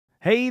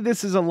Hey,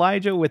 this is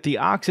Elijah with the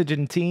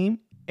Oxygen team,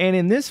 and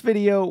in this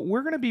video,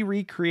 we're going to be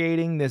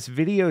recreating this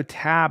video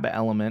tab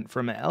element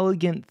from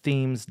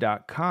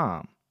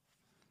elegantthemes.com.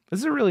 This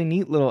is a really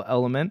neat little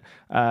element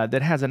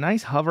that has a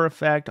nice hover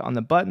effect on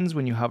the buttons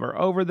when you hover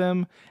over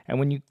them, and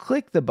when you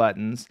click the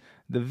buttons,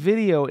 the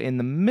video in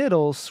the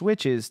middle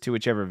switches to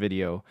whichever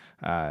video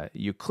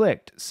you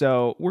clicked.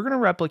 So we're going to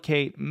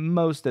replicate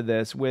most of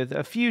this with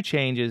a few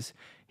changes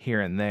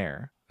here and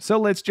there. So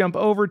let's jump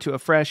over to a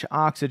fresh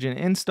Oxygen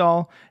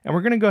install, and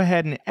we're going to go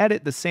ahead and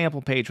edit the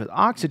sample page with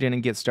Oxygen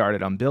and get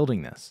started on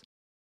building this.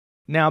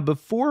 Now,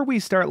 before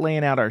we start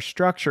laying out our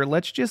structure,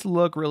 let's just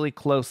look really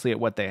closely at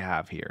what they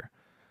have here.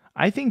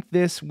 I think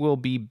this will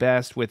be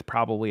best with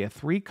probably a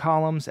 3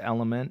 columns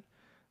element.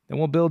 Then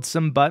we'll build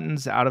some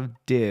buttons out of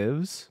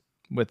divs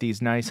with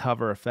these nice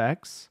hover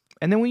effects.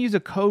 And then we use a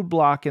code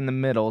block in the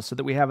middle so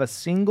that we have a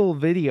single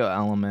video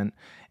element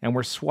and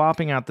we're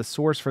swapping out the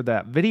source for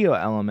that video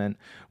element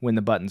when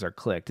the buttons are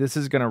clicked. This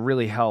is going to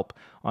really help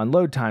on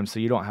load time so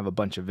you don't have a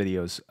bunch of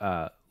videos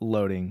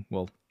loading,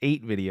 well,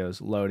 8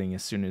 videos loading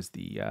as soon as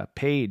the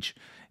page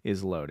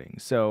is loading.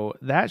 So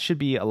that should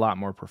be a lot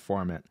more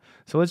performant.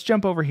 So let's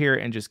jump over here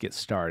and just get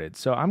started.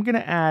 So I'm going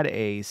to add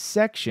a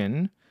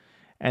section,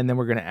 and then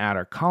we're going to add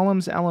our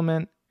columns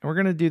element, and we're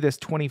going to do this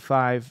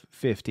 25,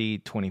 50,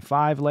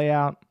 25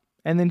 layout.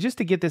 And then just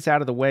to get this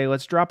out of the way,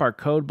 let's drop our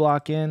code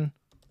block in.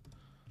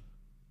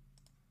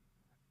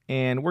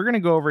 And we're going to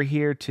go over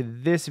here to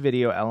this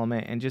video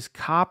element and just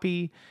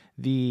copy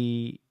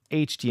the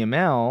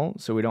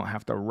HTML so we don't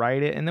have to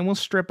write it. And then we'll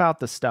strip out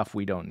the stuff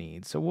we don't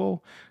need. So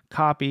we'll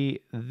copy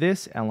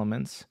this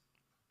element's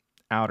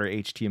outer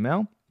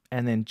HTML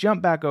and then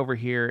jump back over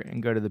here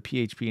and go to the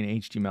PHP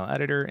and HTML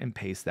editor and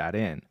paste that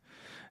in.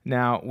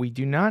 Now, we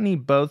do not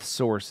need both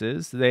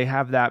sources. They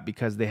have that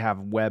because they have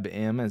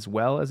WebM as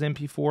well as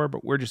MP4,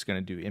 but we're just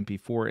going to do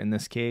MP4 in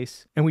this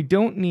case. And we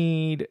don't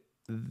need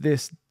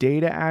this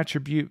data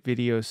attribute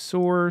video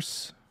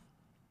source.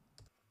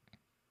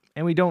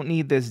 And we don't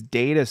need this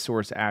data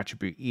source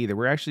attribute either.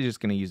 We're actually just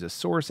going to use a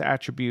source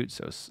attribute,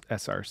 so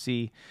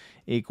src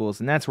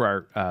equals, and that's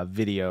where our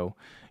video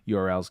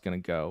URL is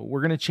going to go. We're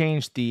going to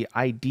change the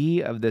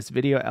ID of this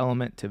video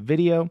element to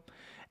video.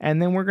 And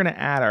then we're going to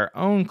add our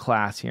own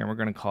class here, and we're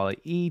going to call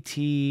it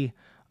et_tab_video.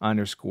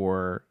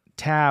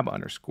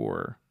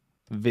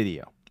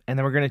 And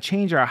then we're going to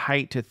change our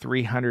height to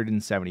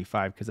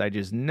 375 because I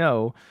just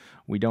know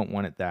we don't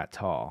want it that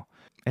tall.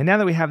 And now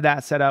that we have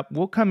that set up,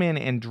 we'll come in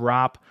and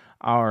drop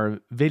our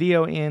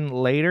video in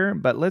later,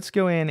 but let's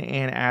go in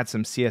and add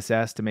some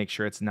CSS to make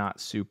sure it's not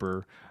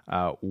super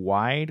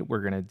wide.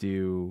 We're going to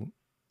do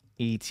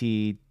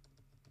et_tab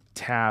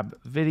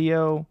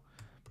video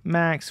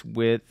max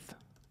width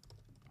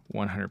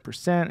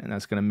 100%, and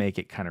that's going to make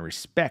it kind of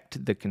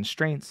respect the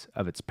constraints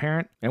of its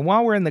parent. And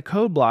while we're in the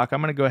code block,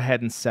 I'm going to go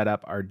ahead and set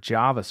up our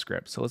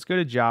JavaScript. So let's go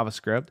to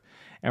JavaScript,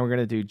 and we're going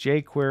to do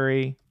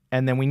jQuery,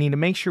 and then we need to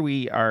make sure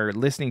we are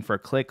listening for a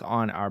click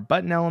on our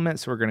button element.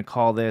 So we're going to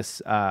call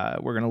this,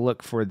 we're going to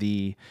look for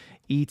the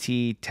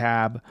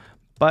et_tab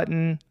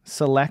button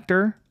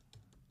selector,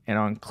 and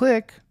on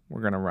click,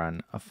 we're going to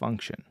run a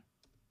function.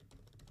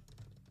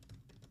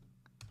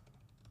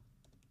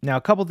 Now,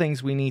 a couple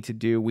things we need to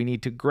do. We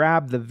need to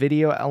grab the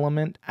video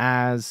element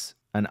as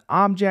an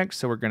object.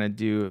 So we're going to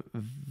do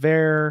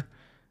var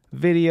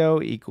video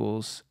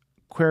equals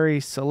query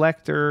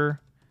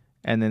selector.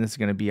 And then this is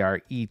going to be our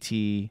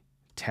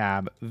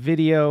et_tab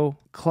video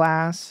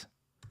class.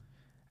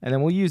 And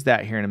then we'll use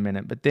that here in a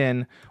minute. But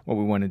then what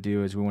we want to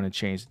do is we want to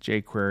change the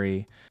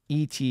jQuery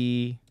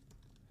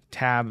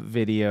et_tab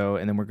video.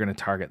 And then we're going to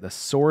target the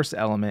source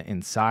element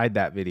inside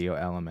that video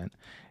element.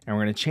 And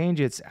we're going to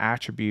change its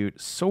attribute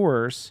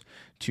source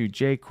to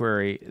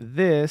jQuery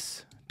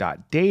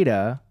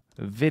this.data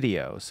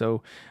video.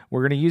 So we're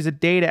going to use a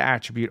data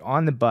attribute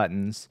on the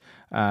buttons,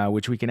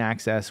 which we can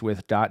access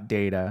with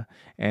 .data,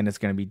 and it's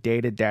going to be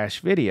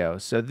data-video.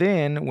 So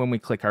then when we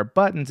click our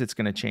buttons, it's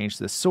going to change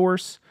the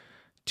source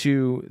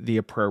to the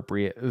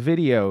appropriate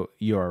video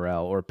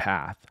URL or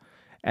path.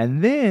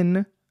 And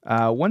then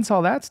once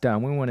all that's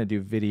done, we want to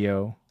do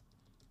video.load.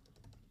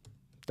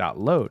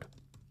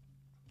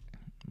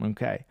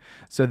 Okay,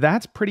 so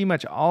that's pretty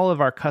much all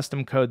of our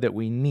custom code that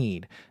we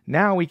need.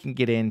 Now we can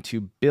get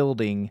into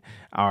building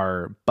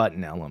our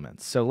button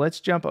elements. So let's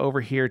jump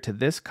over here to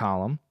this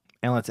column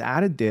and let's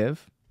add a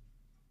div.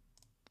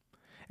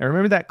 And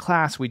remember that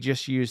class we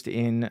just used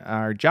in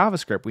our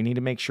JavaScript. We need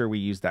to make sure we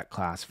use that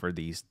class for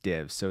these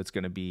divs. So it's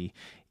going to be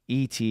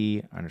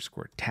et_tab_button.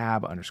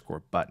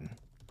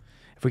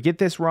 If we get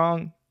this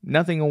wrong,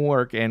 nothing will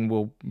work, and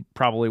we'll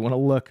probably want to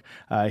look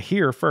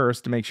here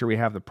first to make sure we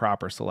have the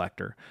proper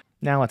selector.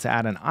 Now let's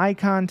add an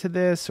icon to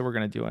this. So we're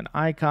going to do an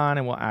icon,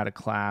 and we'll add a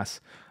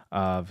class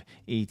of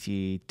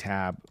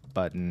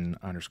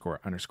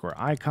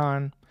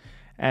et_tab_button__icon.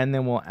 And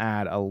then we'll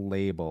add a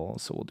label.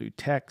 So we'll do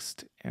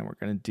text, and we're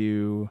going to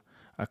do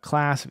a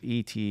class of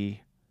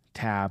et_tab_button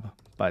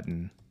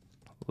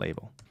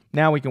label.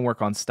 Now we can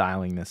work on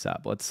styling this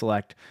up. Let's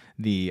select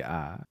the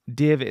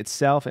div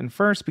itself. And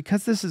first,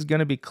 because this is going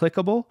to be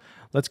clickable,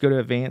 let's go to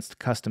Advanced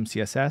Custom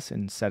CSS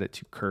and set it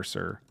to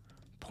Cursor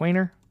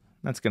Pointer.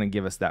 That's going to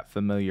give us that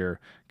familiar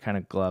kind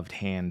of gloved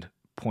hand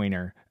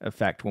pointer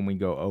effect when we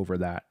go over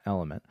that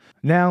element.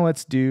 Now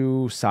let's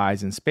do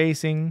size and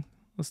spacing.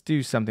 Let's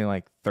do something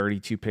like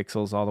 32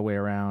 pixels all the way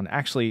around.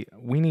 Actually,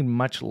 we need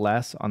much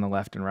less on the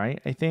left and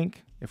right, I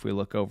think, if we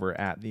look over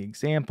at the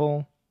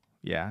example.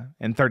 Yeah,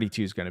 and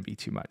 32 is going to be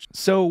too much.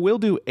 So we'll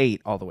do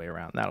 8 all the way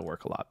around. That'll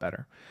work a lot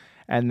better.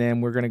 And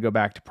then we're going to go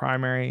back to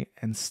primary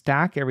and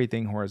stack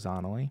everything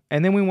horizontally.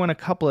 And then we want a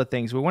couple of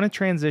things. We want to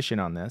transition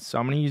on this. So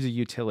I'm going to use a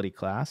utility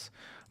class.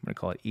 I'm going to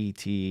call it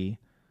ET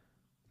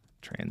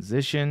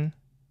transition.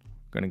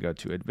 I'm going to go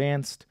to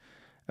advanced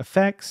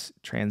effects,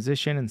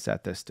 transition, and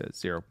set this to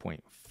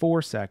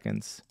 0.4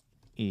 seconds,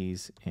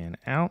 ease in,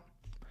 out.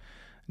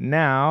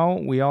 Now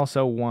we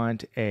also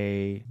want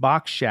a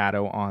box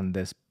shadow on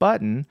this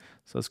button.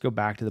 So let's go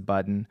back to the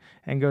button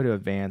and go to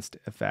advanced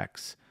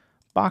effects,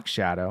 box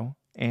shadow.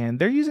 And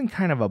they're using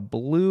kind of a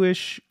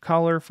bluish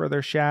color for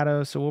their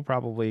shadow. So we'll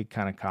probably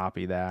kind of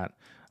copy that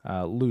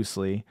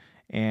loosely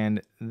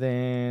and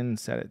then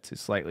set it to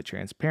slightly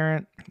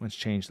transparent. Let's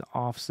change the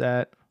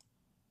offset,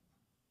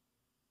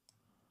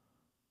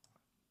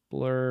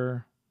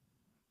 blur,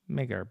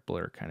 make our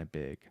blur kind of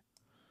big,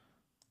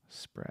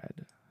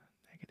 spread.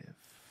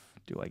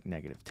 Do like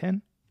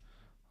 -10.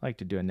 I like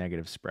to do a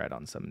negative spread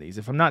on some of these.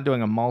 If I'm not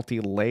doing a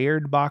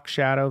multi-layered box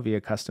shadow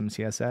via custom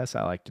CSS,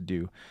 I like to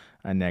do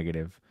a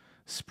negative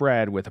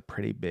spread with a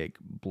pretty big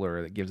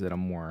blur that gives it a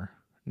more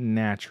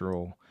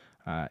natural,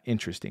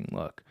 interesting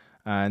look.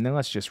 And then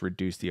let's just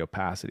reduce the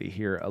opacity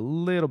here a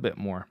little bit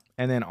more.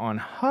 And then on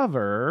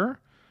hover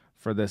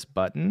for this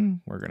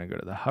button, we're going to go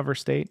to the hover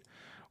state.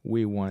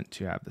 We want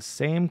to have the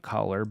same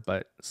color,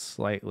 but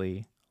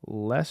slightly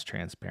less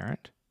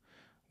transparent,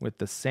 with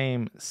the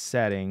same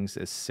settings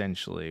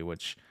essentially,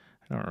 which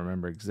I don't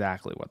remember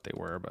exactly what they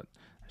were, but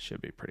it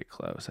should be pretty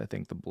close. I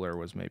think the blur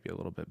was maybe a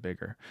little bit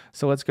bigger.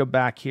 So let's go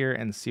back here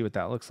and see what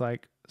that looks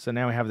like. So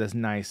now we have this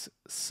nice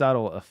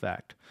subtle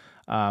effect.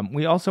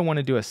 We also want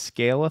to do a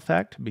scale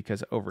effect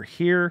because over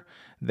here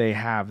they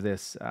have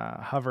this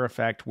hover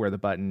effect where the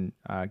button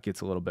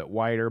gets a little bit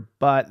wider,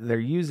 but they're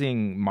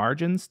using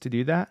margins to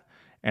do that.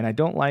 And I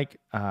don't like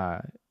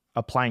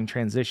applying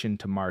transition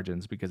to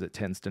margins because it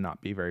tends to not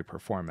be very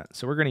performant.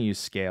 So we're going to use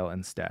scale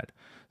instead.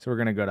 So we're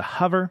going to go to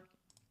hover,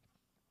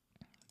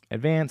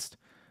 advanced,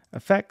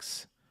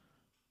 effects,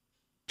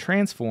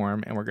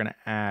 transform, and we're going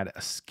to add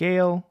a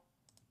scale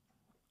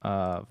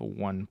of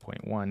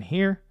 1.1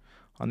 here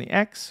on the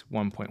X,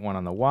 1.1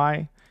 on the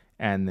Y,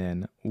 and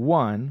then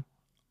 1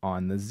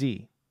 on the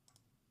Z.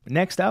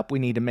 Next up, we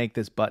need to make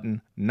this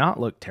button not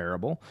look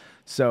terrible.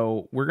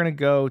 So we're going to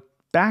go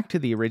back to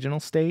the original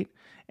state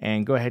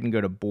and go ahead and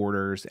go to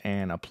borders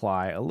and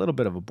apply a little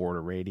bit of a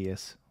border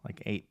radius,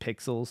 like 8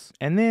 pixels.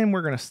 And then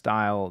we're going to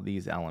style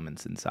these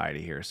elements inside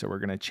of here. So we're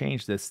going to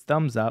change this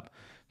thumbs up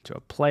to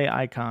a play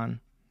icon.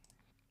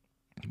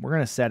 We're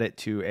going to set it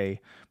to a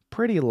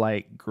pretty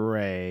light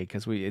gray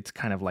because it's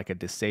kind of like a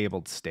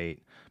disabled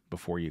state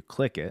before you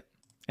click it.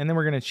 And then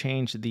we're going to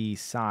change the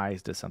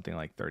size to something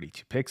like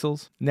 32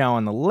 pixels. Now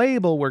on the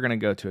label, we're going to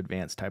go to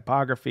advanced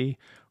typography.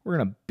 We're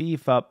going to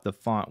beef up the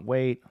font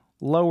weight,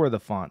 lower the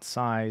font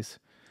size,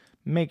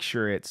 make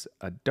sure it's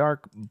a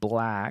dark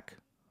black,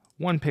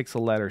 1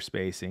 pixel letter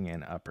spacing,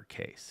 and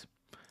uppercase.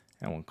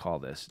 And we'll call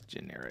this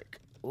generic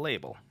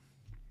label.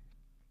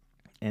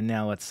 And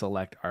now let's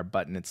select our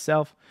button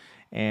itself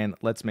and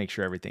let's make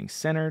sure everything's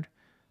centered.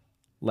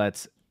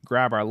 Let's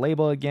grab our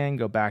label again,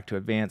 go back to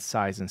advanced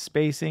size and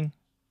spacing,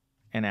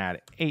 and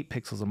add 8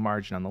 pixels of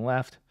margin on the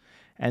left.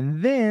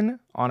 And then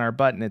on our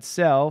button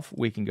itself,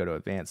 we can go to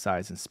advanced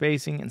size and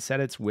spacing and set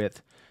its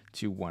width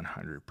to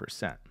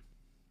 100%.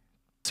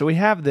 So we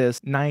have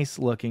this nice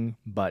looking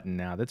button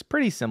now that's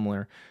pretty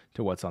similar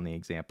to what's on the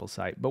example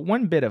site. But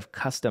one bit of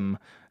custom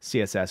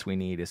CSS we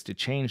need is to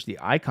change the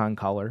icon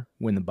color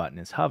when the button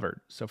is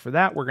hovered. So for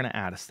that, we're going to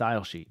add a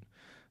style sheet.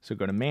 So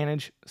go to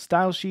Manage,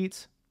 Style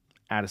Sheets,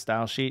 add a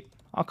style sheet.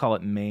 I'll call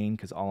it Main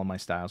because all of my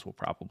styles will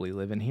probably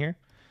live in here.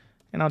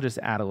 And I'll just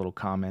add a little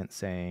comment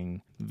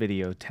saying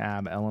Video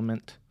Tab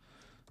Element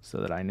so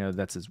that I know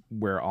that's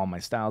where all my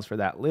styles for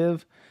that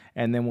live.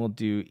 And then we'll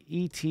do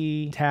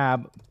ET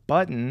Tab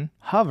Button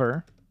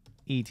Hover,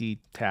 ET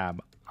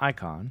Tab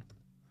Icon.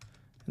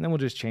 And then we'll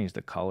just change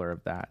the color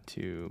of that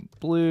to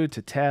blue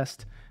to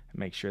test and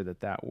make sure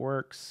that that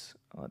works.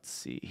 Let's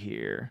see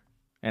here.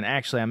 And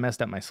actually I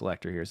messed up my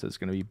selector here. So it's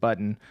going to be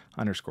button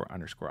underscore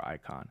underscore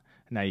icon.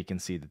 And now you can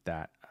see that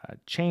that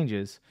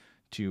changes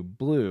to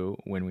blue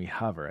when we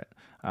hover it.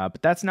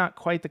 But that's not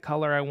quite the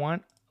color I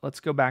want. Let's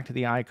go back to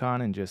the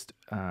icon and just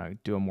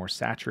do a more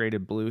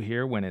saturated blue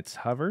here when it's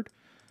hovered.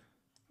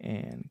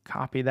 And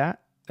copy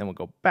that. Then we'll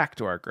go back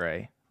to our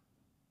gray.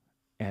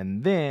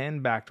 And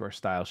then back to our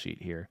style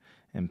sheet here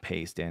and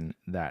paste in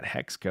that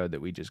hex code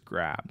that we just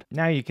grabbed.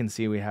 Now you can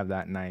see we have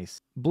that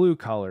nice blue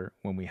color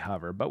when we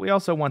hover, but we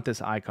also want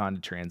this icon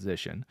to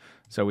transition,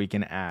 so we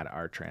can add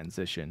our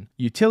transition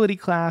utility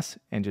class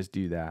and just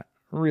do that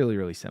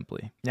really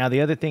simply. Now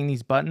the other thing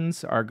these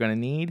buttons are going to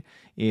need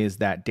is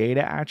that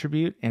data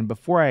attribute, and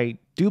before I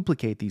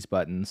duplicate these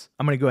buttons,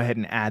 I'm going to go ahead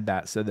and add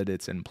that so that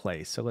it's in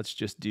place. So let's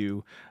just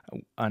do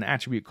an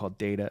attribute called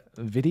data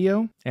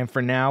video, and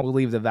for now we'll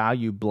leave the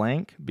value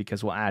blank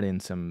because we'll add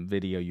in some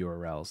video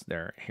URLs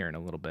there here in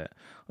a little bit.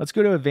 Let's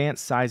go to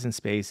advanced size and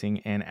spacing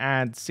and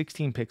add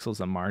 16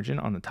 pixels of margin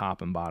on the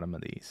top and bottom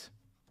of these.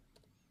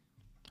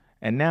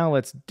 And now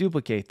let's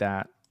duplicate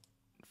that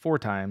 4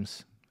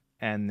 times.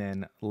 And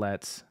then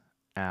let's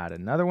add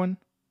another one,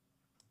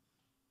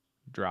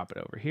 drop it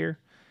over here,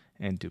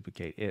 and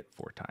duplicate it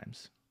 4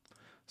 times.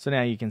 So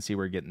now you can see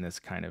we're getting this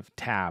kind of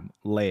tab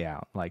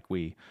layout like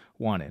we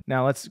wanted.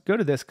 Now let's go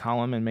to this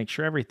column and make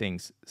sure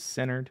everything's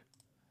centered.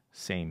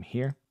 Same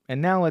here.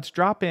 And now let's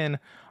drop in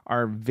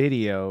our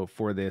video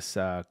for this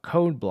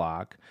code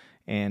block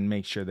and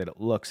make sure that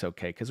it looks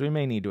okay, because we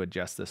may need to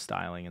adjust the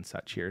styling and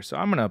such here. So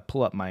I'm going to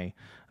pull up my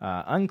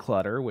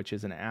Unclutter, which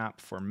is an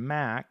app for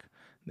Mac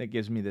that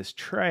gives me this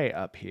tray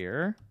up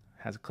here,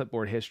 has a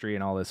clipboard history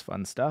and all this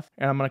fun stuff.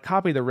 And I'm going to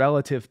copy the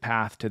relative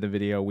path to the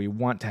video we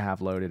want to have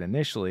loaded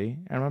initially,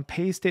 and I'm going to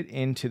paste it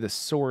into the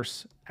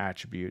source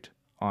attribute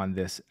on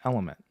this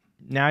element.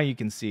 Now you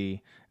can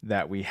see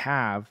that we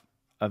have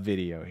a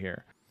video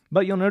here,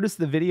 but you'll notice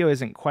the video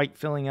isn't quite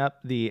filling up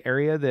the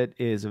area that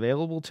is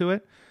available to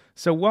it.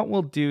 So what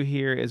we'll do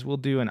here is we'll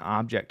do an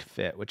object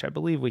fit, which I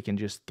believe we can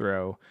just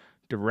throw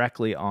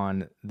directly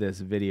on this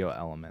video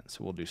element.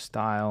 So we'll do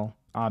style,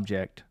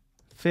 object,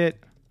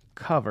 fit,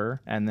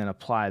 cover, and then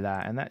apply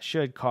that, and that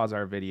should cause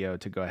our video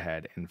to go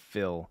ahead and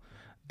fill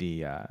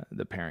the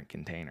parent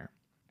container.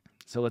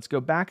 So let's go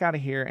back out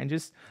of here and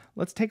just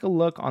let's take a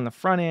look on the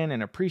front end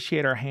and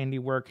appreciate our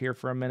handiwork here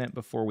for a minute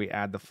before we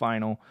add the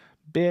final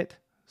bit.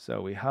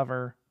 So we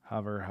hover,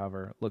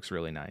 looks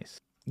really nice.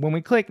 When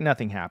we click,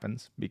 nothing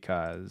happens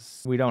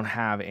because we don't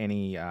have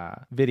any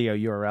video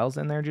URLs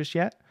in there just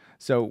yet.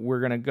 So we're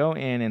going to go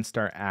in and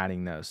start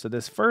adding those. So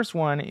this first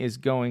one is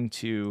going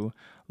to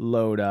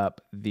load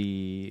up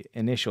the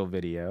initial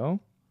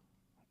video,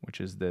 which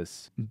is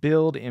this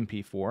build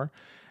MP4.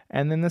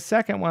 And then the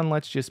second one,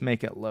 let's just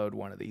make it load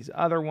one of these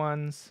other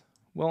ones.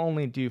 We'll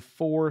only do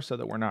 4 so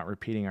that we're not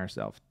repeating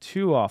ourselves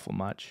too awful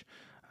much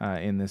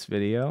in this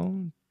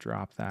video.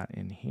 Drop that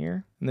in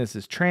here. And this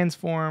is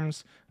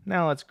transforms.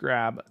 Now let's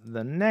grab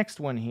the next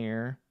one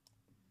here.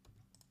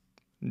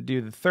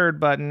 Do the third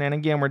button, and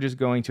again we're just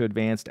going to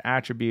advanced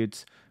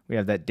attributes. We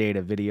have that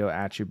data video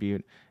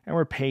attribute, and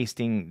we're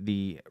pasting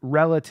the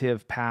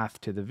relative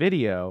path to the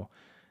video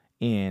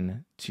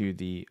into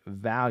the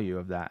value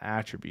of that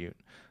attribute.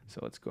 So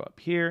let's go up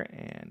here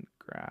and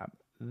grab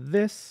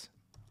this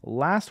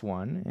last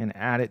one and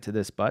add it to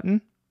this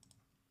button,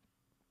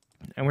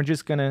 and we're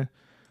just gonna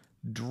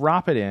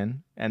drop it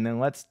in, and then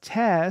let's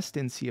test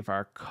and see if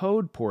our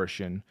code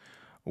portion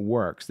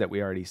works that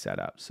we already set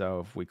up.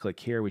 So if we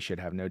click here, we should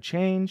have no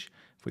change.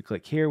 If we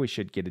click here, we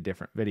should get a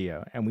different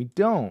video, and we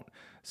don't.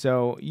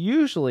 So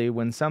usually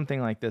when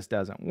something like this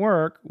doesn't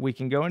work, we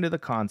can go into the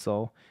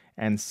console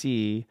and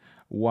see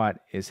what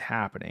is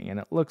happening. And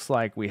it looks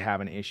like we have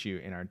an issue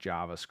in our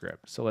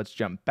JavaScript. So let's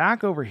jump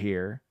back over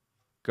here,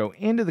 go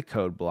into the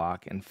code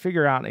block, and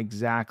figure out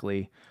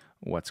exactly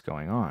what's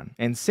going on.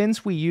 And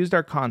since we used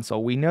our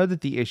console, we know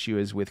that the issue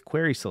is with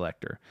query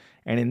selector.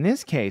 And in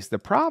this case, the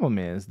problem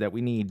is that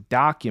we need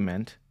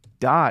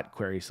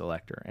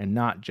document.querySelector and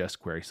not just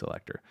query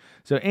selector.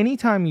 So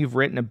anytime you've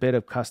written a bit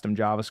of custom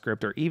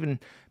JavaScript or even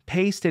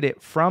pasted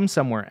it from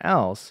somewhere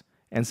else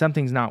and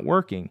something's not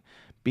working,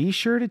 be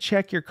sure to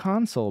check your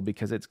console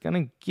because it's going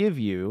to give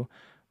you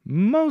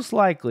most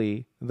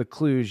likely the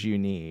clues you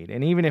need.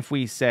 And even if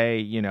we say,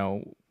 you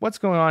know, what's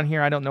going on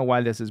here, I don't know why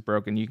this is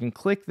broken, you can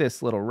click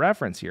this little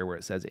reference here where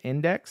it says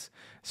index,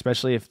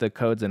 especially if the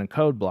code's in a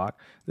code block.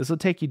 This will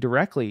take you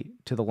directly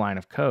to the line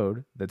of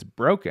code that's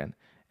broken,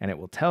 and it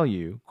will tell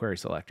you query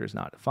selector is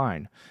not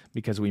defined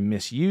because we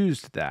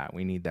misused that.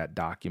 We need that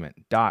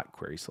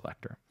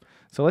document.querySelector.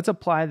 So let's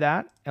apply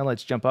that, and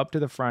let's jump up to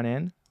the front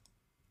end.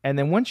 And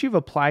then once you've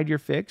applied your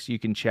fix, you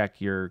can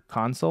check your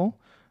console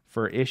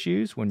for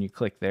issues. When you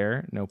click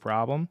there, no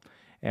problem.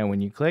 And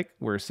when you click,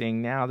 we're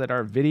seeing now that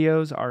our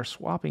videos are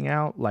swapping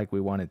out like we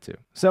wanted to.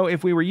 So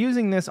if we were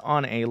using this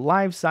on a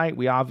live site,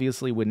 we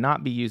obviously would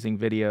not be using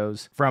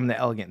videos from the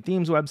Elegant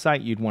Themes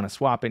website. You'd want to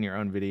swap in your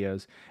own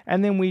videos.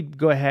 And then we'd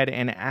go ahead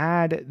and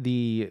add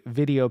the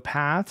video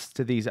paths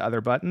to these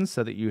other buttons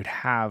so that you'd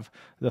have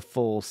the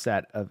full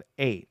set of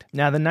 8.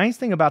 Now, the nice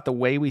thing about the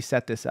way we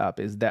set this up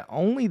is that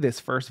only this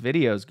first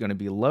video is going to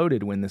be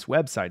loaded when this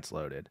website's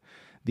loaded.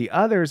 The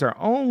others are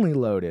only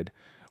loaded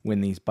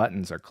when these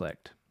buttons are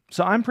clicked.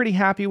 So I'm pretty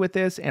happy with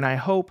this, and I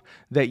hope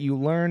that you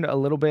learned a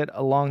little bit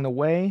along the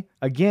way.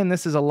 Again,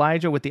 this is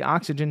Elijah with the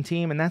Oxygen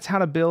team, and that's how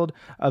to build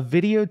a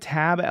video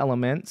tab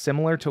element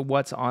similar to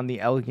what's on the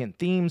Elegant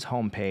Themes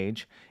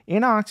homepage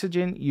in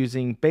Oxygen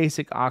using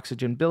basic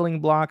Oxygen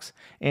building blocks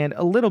and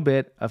a little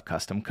bit of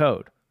custom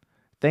code.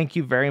 Thank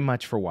you very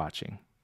much for watching.